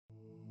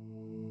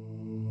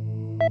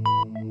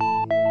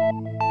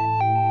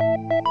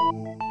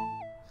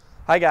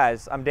Hi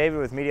guys, I'm David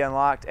with Media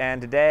Unlocked,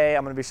 and today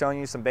I'm going to be showing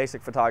you some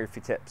basic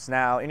photography tips.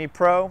 Now, any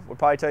pro would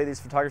probably tell you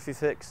these photography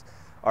tips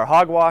are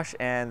hogwash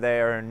and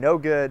they are no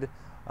good,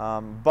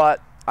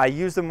 but I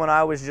used them when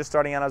I was just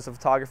starting out as a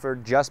photographer,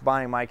 just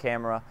buying my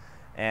camera,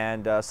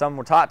 and some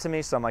were taught to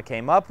me, some I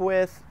came up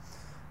with,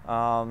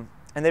 and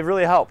they've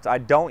really helped. I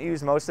don't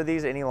use most of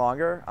these any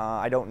longer.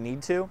 I don't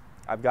need to.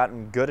 I've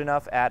gotten good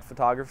enough at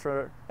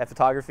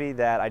photography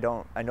that I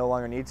no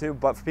longer need to,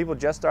 but for people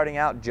just starting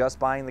out, just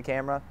buying the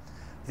camera,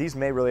 these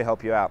may really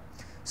help you out.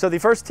 So the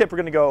first tip we're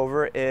going to go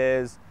over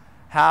is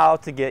how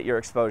to get your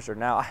exposure.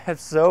 Now, I have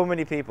so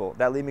many people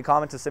that leave me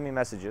comments and send me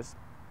messages.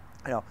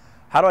 You know,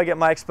 how do I get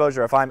my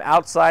exposure? If I'm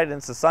outside and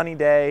it's a sunny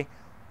day,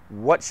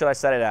 what should I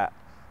set it at?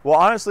 Well,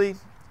 honestly,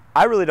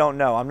 I really don't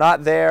know. I'm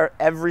not there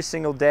every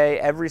single day,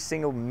 every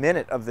single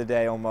minute of the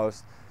day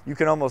almost. You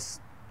can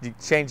almost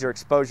change your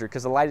exposure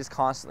because the light is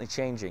constantly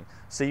changing.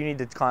 So you need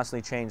to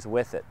constantly change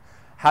with it.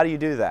 How do you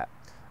do that?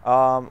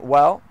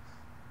 Well,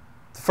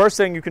 the first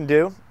thing you can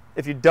do,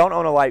 if you don't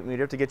own a light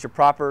meter, to get your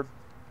proper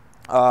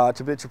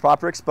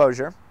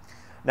exposure.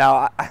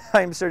 Now,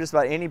 I'm sure just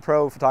about any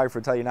pro photographer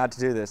will tell you not to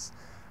do this,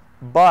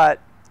 but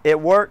it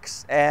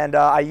works, and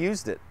I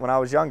used it when I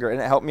was younger, and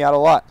it helped me out a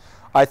lot.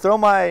 I throw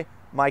my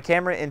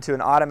camera into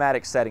an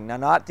automatic setting. Now,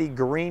 not the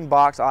green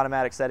box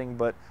automatic setting,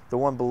 but the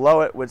one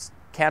below it, which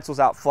cancels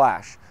out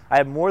flash. I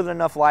have more than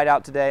enough light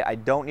out today. I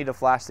don't need a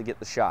flash to get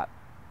the shot.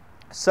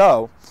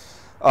 So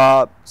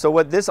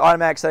what this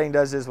automatic setting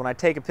does is when I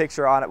take a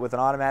picture on it with an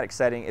automatic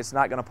setting, it's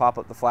not going to pop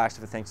up the flash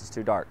if it thinks it's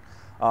too dark.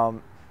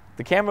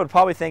 The camera would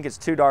probably think it's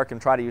too dark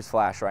and try to use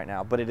flash right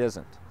now, but it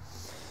isn't.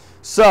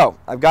 So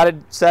I've got to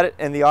set it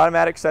in the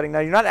automatic setting. Now,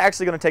 you're not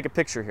actually going to take a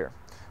picture here.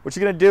 What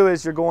you're going to do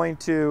is you're going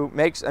to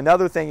make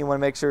another thing you want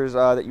to make sure is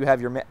that you have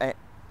your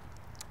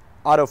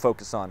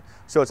autofocus on.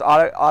 So it's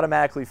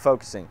automatically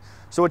focusing.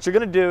 So what you're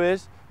going to do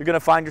is you're going to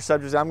find your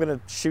subject. I'm going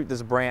to shoot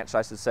this branch,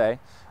 I should say.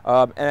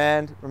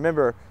 And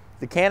remember,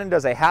 the Canon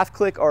does a half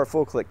click or a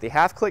full click. The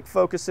half click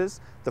focuses,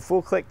 the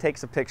full click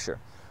takes a picture.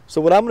 So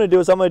what I'm going to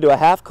do is I'm going to do a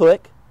half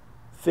click,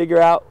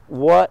 figure out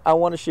what I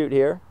want to shoot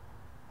here,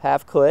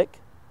 half click,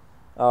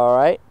 all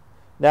right.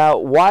 Now,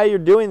 while you're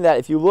doing that,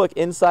 if you look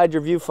inside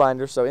your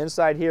viewfinder, so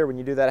inside here when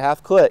you do that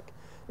half click,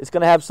 it's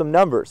going to have some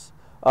numbers.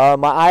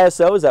 My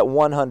ISO is at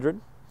 100,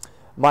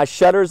 my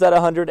shutter is at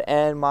 100,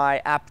 and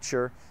my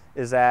aperture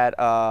is at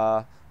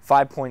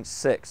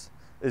 5.6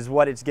 is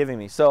what it's giving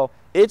me. So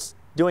it's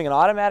doing an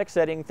automatic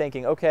setting,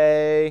 thinking,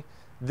 okay,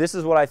 this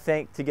is what I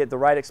think to get the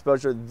right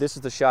exposure. This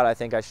is the shot I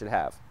think I should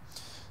have.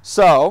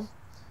 So,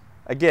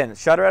 again,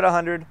 shutter at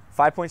 100,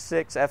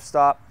 5.6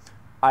 f-stop,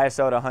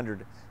 ISO at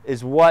 100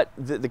 is what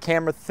the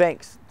camera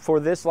thinks for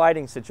this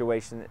lighting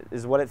situation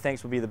is what it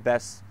thinks will be the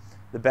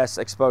best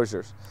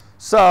exposures.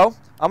 So,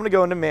 I'm going to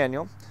go into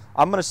manual.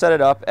 I'm going to set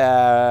it up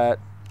at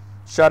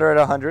shutter at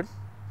 100,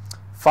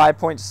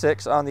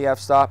 5.6 on the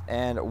f-stop,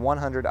 and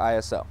 100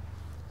 ISO.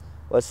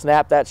 Let's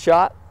snap that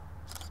shot.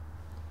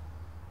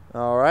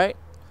 All right.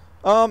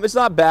 It's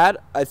not bad.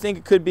 I think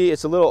it could be.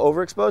 It's a little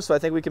overexposed, so I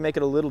think we can make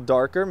it a little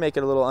darker, make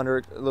it a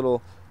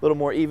little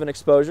more even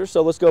exposure.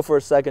 So let's go for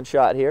a second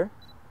shot here.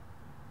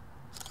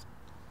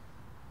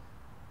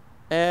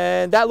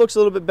 And that looks a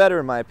little bit better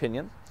in my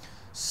opinion.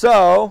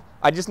 So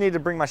I just need to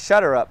bring my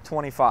shutter up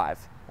 25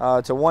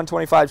 to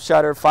 125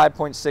 shutter,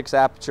 5.6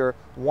 aperture,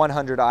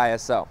 100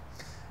 ISO.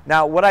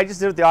 Now, what I just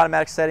did with the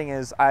automatic setting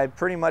is I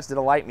pretty much did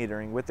a light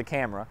metering with the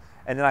camera,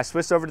 and then I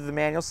switched over to the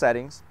manual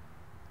settings.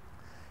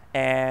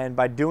 And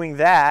by doing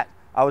that,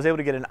 I was able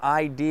to get an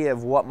idea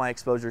of what my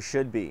exposure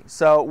should be.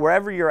 So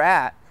wherever you're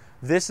at,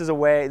 this is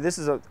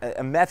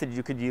a method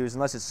you could use,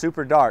 unless it's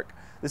super dark.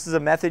 This is a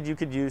method you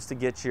could use to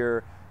get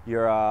your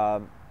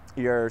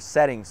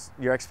settings,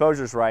 your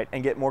exposures right,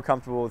 and get more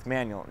comfortable with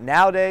manual.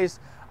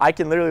 Nowadays, I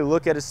can literally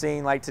look at a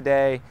scene like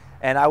today,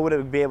 and I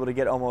would be able to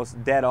get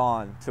almost dead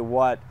on to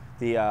what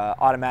the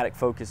automatic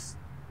focus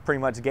pretty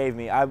much gave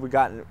me. I would have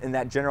gotten in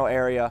that general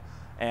area,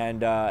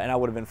 and I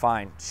would have been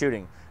fine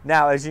shooting.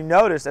 Now, as you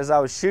noticed, as I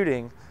was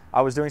shooting,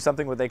 I was doing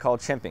something what they call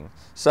chimping.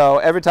 So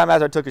every time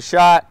after I took a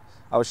shot,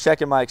 I was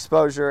checking my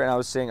exposure, and I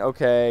was saying,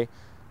 okay,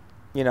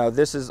 you know,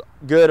 this is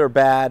good or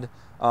bad.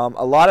 A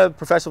lot of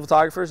professional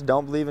photographers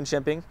don't believe in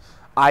chimping.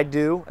 I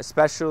do,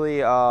 especially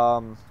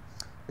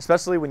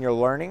when you're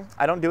learning.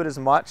 I don't do it as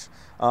much.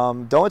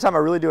 The only time I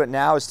really do it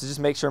now is to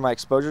just make sure my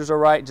exposures are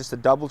right, just to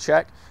double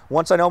check.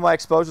 Once I know my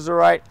exposures are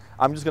right,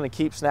 I'm just going to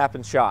keep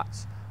snapping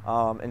shots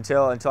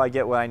until I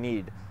get what I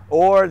need.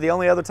 Or the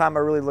only other time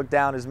I really look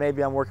down is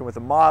maybe I'm working with a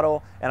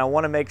model and I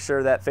want to make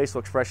sure that facial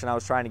expression I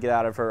was trying to get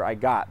out of her I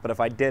got. But if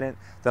I didn't,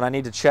 then I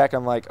need to check.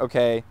 I'm like,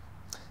 okay,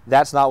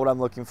 that's not what I'm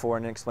looking for,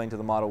 and then explain to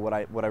the model what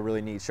I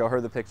really need. Show her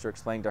the picture,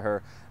 explain to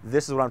her,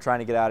 this is what I'm trying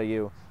to get out of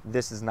you,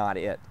 this is not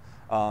it.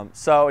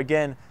 So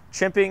again,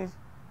 chimping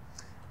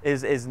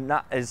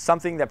is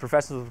something that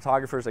professional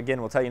photographers,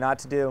 again, will tell you not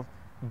to do,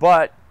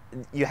 but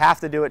you have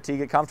to do it till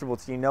you get comfortable,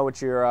 till you know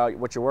what you're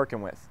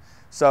working with.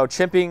 So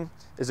chimping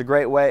is a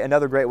great way,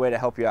 another great way to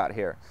help you out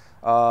here.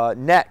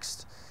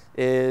 Next,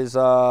 is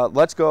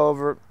let's go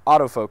over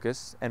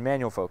autofocus and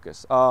manual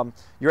focus.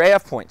 Your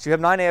AF points. You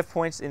have 9 AF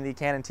points in the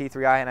Canon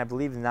T3i and I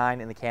believe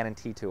 9 in the Canon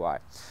T2i.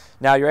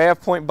 Now your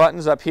AF point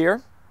button's up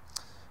here.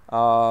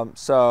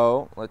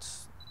 So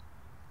let's...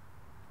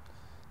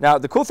 Now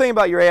the cool thing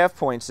about your AF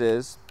points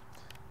is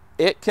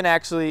it can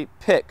actually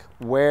pick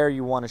where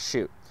you want to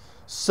shoot.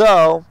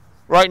 So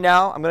right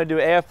now I'm going to do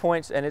AF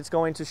points and it's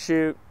going to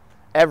shoot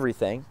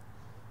everything.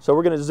 So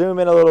we're going to zoom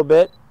in a little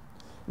bit.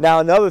 Now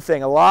another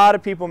thing, a lot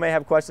of people may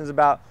have questions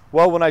about,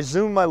 well, when I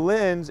zoom my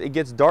lens, it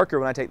gets darker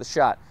when I take the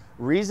shot.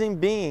 Reason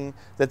being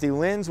that the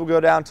lens will go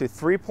down to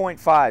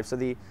 3.5. So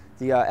the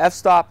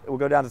f-stop will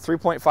go down to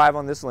 3.5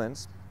 on this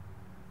lens.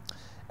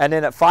 And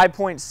then at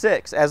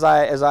 5.6, as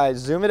I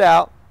zoom it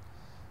out,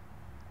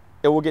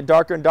 it will get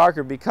darker and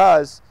darker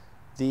because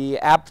the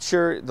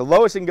aperture, the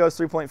lowest it can go is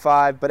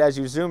 3.5, but as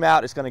you zoom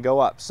out, it's going to go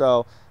up.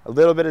 So a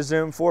little bit of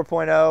zoom,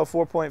 4.0,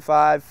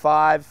 4.5,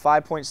 5,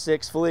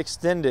 5.6, fully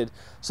extended.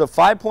 So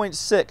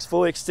 5.6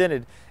 fully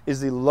extended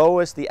is the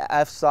lowest the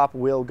f-stop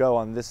will go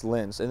on this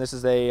lens. And this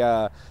is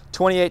a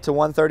 28 to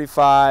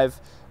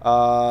 135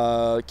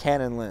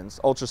 Canon lens,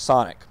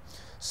 ultrasonic.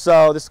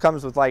 So this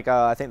comes with like,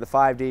 I think the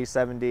 5D,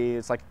 7D,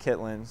 it's like a kit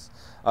lens.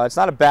 It's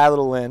not a bad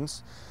little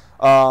lens.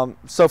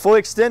 So fully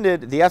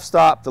extended, the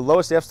f-stop, the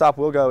lowest the f-stop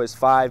will go is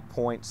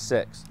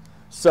 5.6.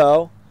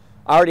 So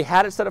I already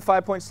had it set at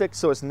 5.6,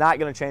 so it's not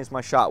going to change my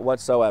shot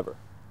whatsoever.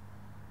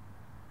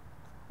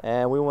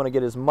 And we want to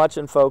get as much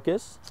in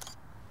focus.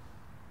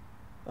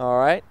 All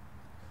right.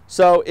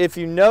 So if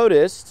you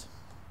noticed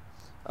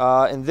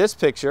in this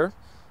picture,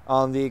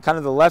 on the kind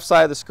of the left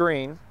side of the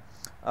screen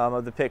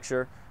of the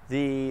picture,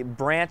 the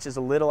branch is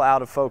a little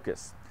out of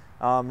focus.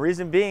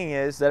 Reason being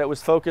is that it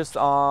was focused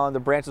on the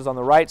branches on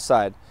the right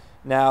side.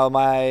 Now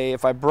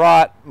if I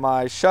brought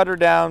my shutter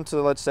down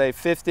to, let's say,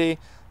 50,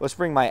 let's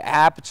bring my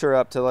aperture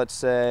up to, let's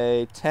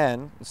say,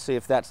 10. Let's see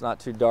if that's not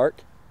too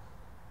dark.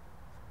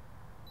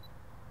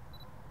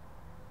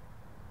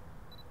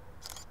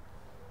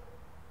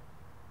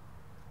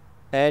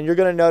 And you're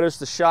going to notice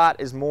the shot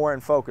is more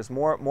in focus.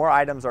 More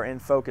items are in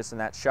focus in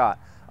that shot.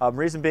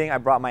 Reason being, I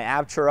brought my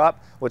aperture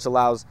up, which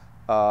allows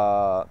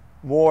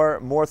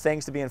more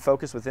things to be in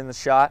focus within the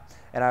shot,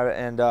 and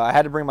I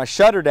had to bring my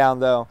shutter down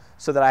though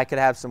so that I could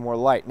have some more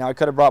light. Now I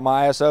could have brought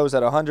my ISOs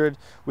at 100.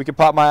 We could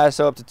pop my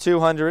ISO up to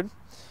 200.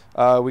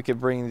 We could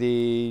bring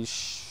the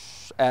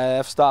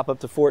f-stop up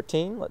to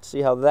 14. Let's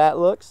see how that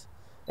looks,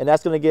 and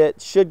that's going to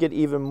should get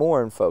even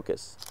more in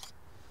focus.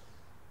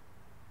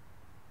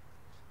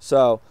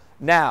 So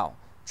now,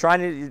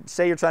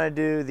 say you're trying to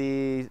do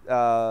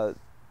the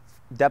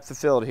depth of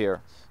field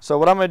here. So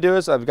what I'm going to do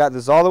is I've got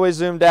this all the way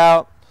zoomed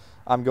out.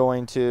 I'm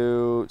going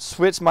to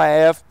switch my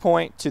AF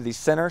point to the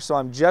center, so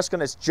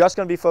it's just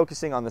going to be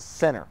focusing on the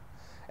center.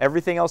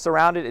 Everything else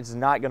around it, it's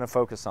not going to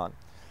focus on.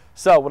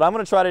 So what I'm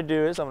going to try to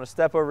do is I'm going to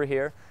step over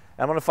here,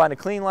 and I'm going to find a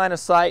clean line of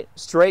sight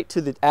straight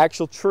to the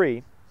actual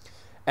tree,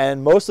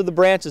 and most of the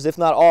branches, if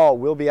not all,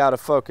 will be out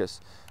of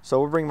focus. So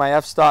we'll bring my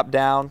f-stop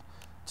down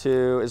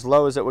to as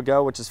low as it would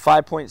go, which is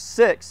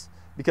 5.6,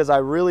 because I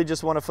really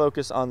just want to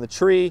focus on the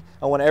tree.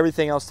 I want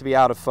everything else to be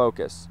out of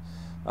focus.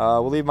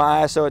 We'll leave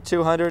my ISO at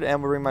 200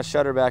 and we'll bring my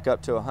shutter back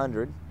up to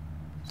 100.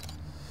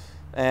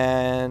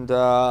 And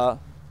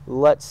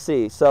let's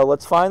see. So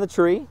let's find the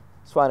tree.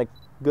 Let's find a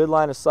good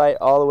line of sight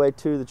all the way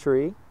to the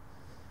tree.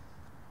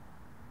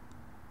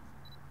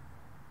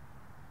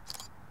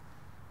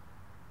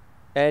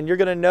 And you're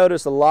going to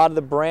notice a lot of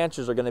the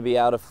branches are going to be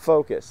out of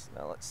focus.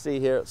 Now let's see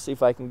here. Let's see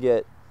if I can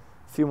get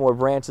a few more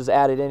branches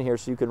added in here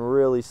so you can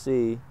really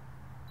see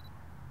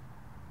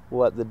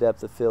what the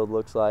depth of field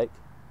looks like.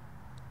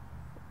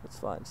 Let's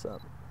find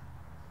something.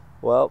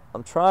 Well,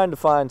 I'm trying to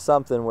find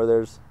something where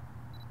there's...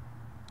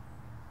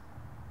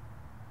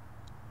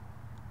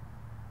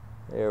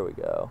 There we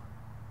go.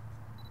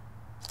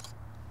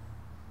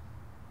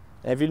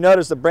 And if you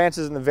notice, the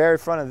branches in the very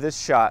front of this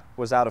shot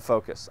was out of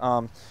focus.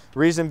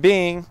 Reason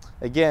being,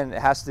 again,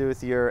 it has to do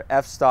with your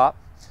f-stop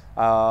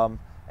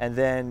and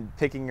then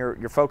picking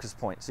your focus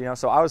points. You know,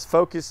 so I was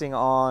focusing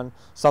on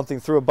something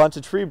through a bunch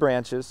of tree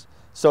branches,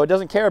 so it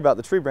doesn't care about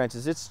the tree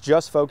branches. It's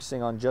just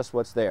focusing on just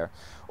what's there.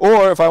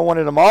 Or if I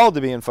wanted them all to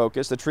be in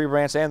focus, the tree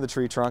branch and the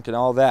tree trunk and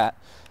all that,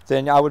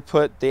 then I would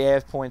put the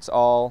AF points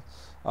all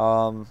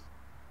at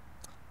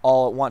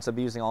once. I'd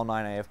be using all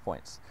 9 AF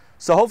points.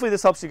 So hopefully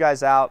this helps you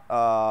guys out.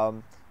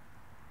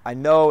 I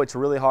know it's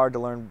really hard to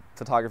learn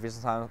photography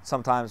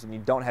sometimes when you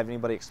don't have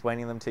anybody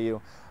explaining them to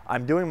you.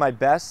 I'm doing my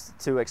best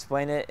to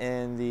explain it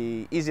in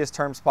the easiest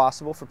terms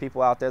possible for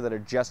people out there that are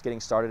just getting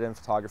started in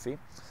photography.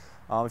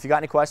 If you got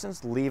any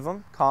questions, leave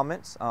them,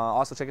 comments.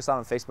 Also check us out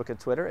on Facebook and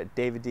Twitter at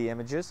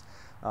DAVIDDIMAGE.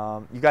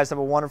 You guys have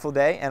a wonderful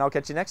day, and I'll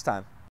catch you next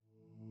time.